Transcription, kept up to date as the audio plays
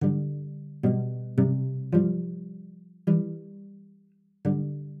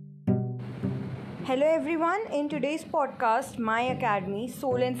Hello everyone. In today's podcast, My Academy,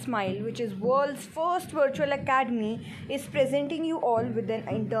 Soul and Smile, which is world's first virtual academy, is presenting you all with an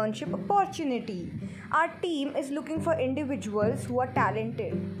internship opportunity. Our team is looking for individuals who are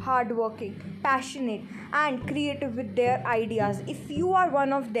talented, hardworking, passionate, and creative with their ideas. If you are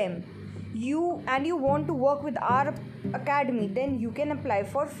one of them, you want to work with our academy, then you can apply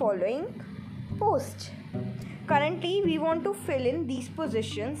for following post. Currently, we want to fill in these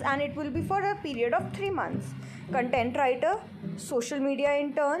positions and it will be for a period of 3 months. Content writer, social media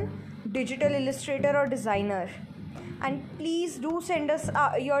intern, digital illustrator or designer. And please do send us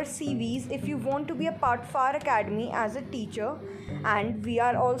your CVs if you want to be a part of our academy as a teacher. And we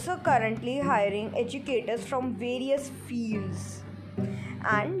are also currently hiring educators from various fields.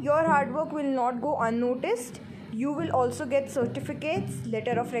 And your hard work will not go unnoticed. You will also get certificates,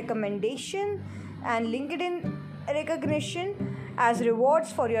 letter of recommendation, and LinkedIn recognition as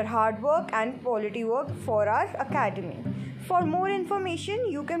rewards for your hard work and quality work for our academy. For more information,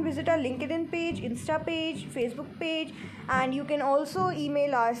 you can visit our LinkedIn page, Insta page, Facebook page, and you can also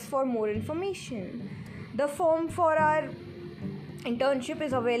email us for more information. The form for our internship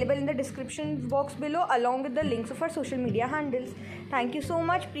is available in the description box below along with the links of our social media handles. Thank you so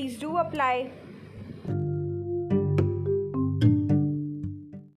much. Please do apply.